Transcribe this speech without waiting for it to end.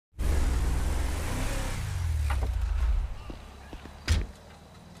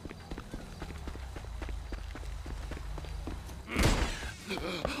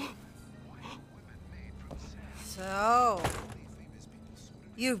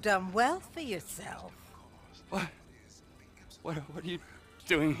You've done well for yourself. What? What are you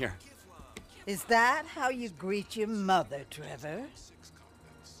doing here? Is that how you greet your mother, Trevor?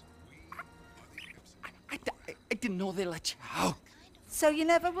 I didn't know they let you out. So you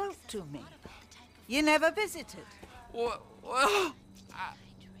never wrote to me? You never visited? Well,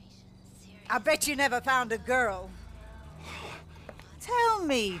 I bet you never found a girl. Tell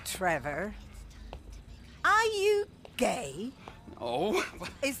me, Trevor, are you gay? No.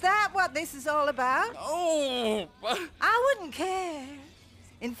 Is that what this is all about? No. I wouldn't care.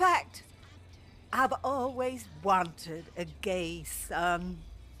 In fact, I've always wanted a gay son.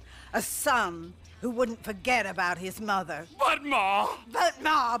 A son who wouldn't forget about his mother. But Ma! But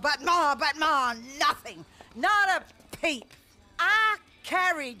Ma, nothing. Not a peep. I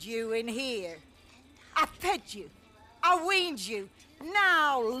carried you in here. I fed you. I weaned you.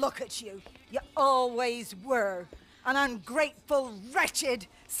 Now look at you. You always were. An ungrateful, wretched,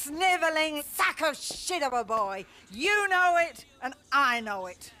 sniveling sack of shit of a boy. You know it, and I know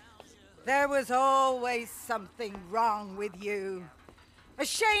it. There was always something wrong with you.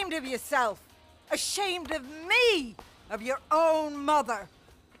 Ashamed of yourself. Ashamed of me. Of your own mother.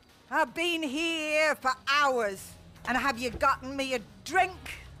 I've been here for hours. And have you gotten me a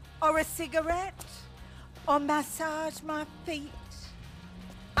drink? Or a cigarette? Or massaged my feet?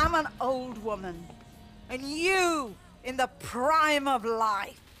 I'm an old woman. And you, in the prime of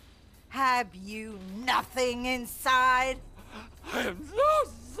life, have you nothing inside? I am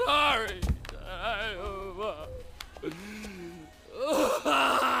so sorry.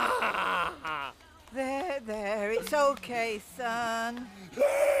 There, it's okay, son.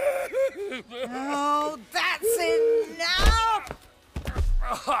 Oh, that's enough!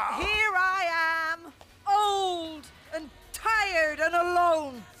 Here I am, old and tired and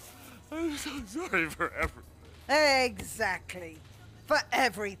alone. I'm so sorry for everything. Exactly. For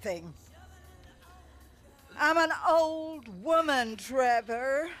everything. I'm an old woman,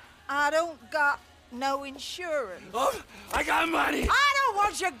 Trevor. I don't got no insurance. Oh, I got money! I don't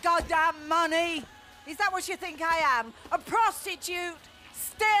want your goddamn money! Is that what you think I am? A prostitute?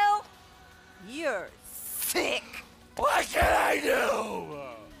 Still? You're sick. What can I do?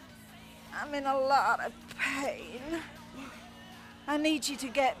 I'm in a lot of pain. I need you to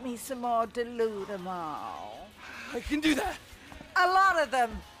get me some more Delutamol. I can do that. A lot of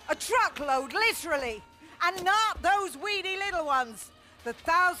them. A truckload, literally. And not those weedy little ones. The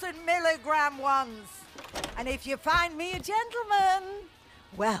 1,000 milligram ones. And if you find me a gentleman,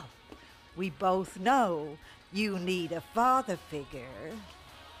 well, we both know you need a father figure.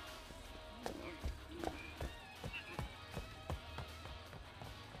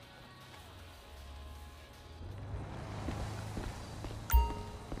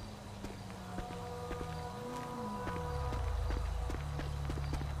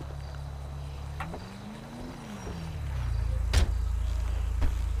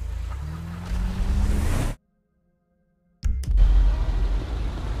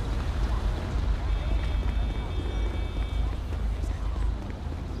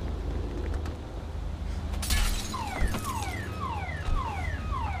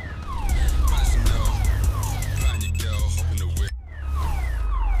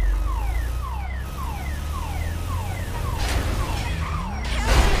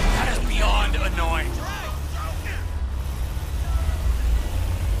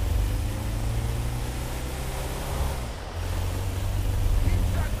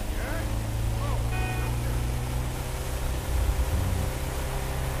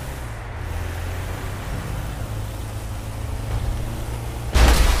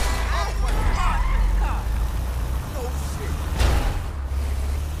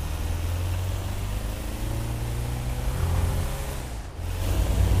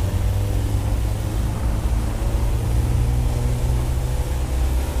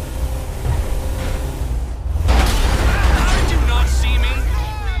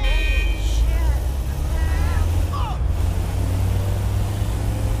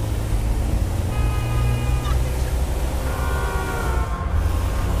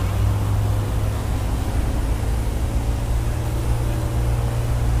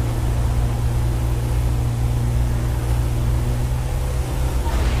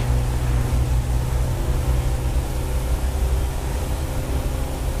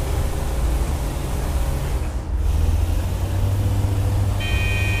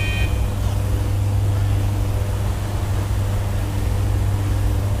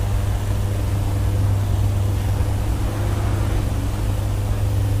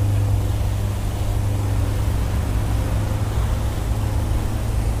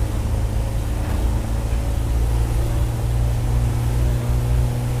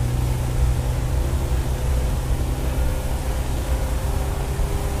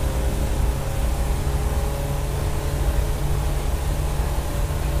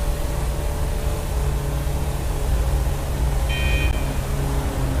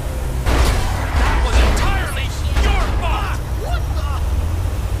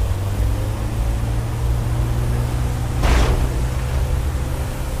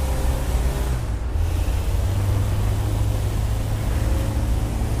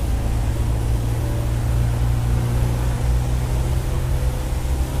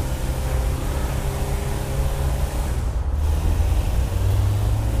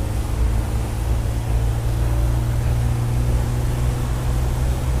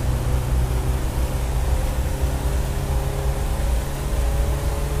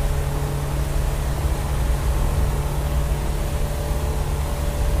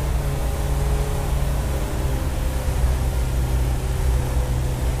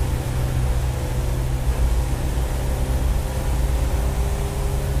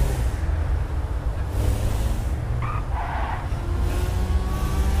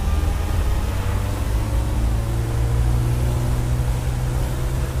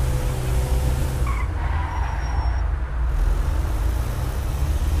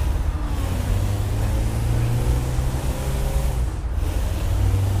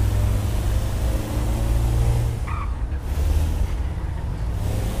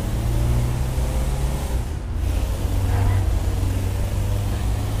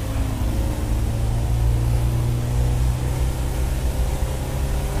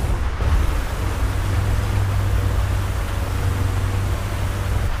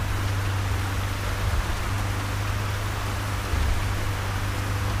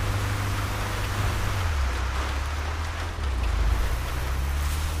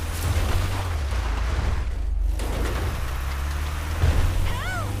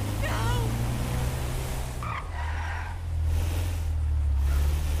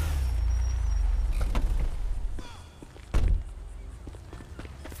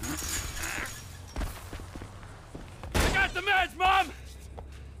 meds, Mom!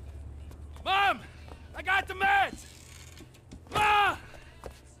 Mom! I got the meds! Mom!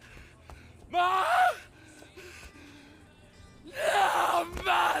 Mom! No,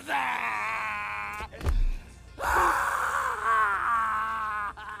 Mother!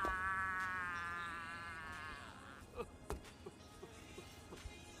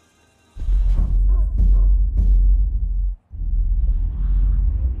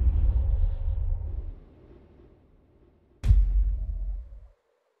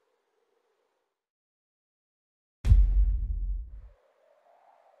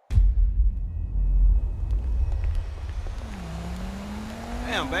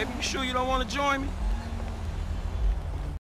 Damn, baby, you sure you don't want to join me?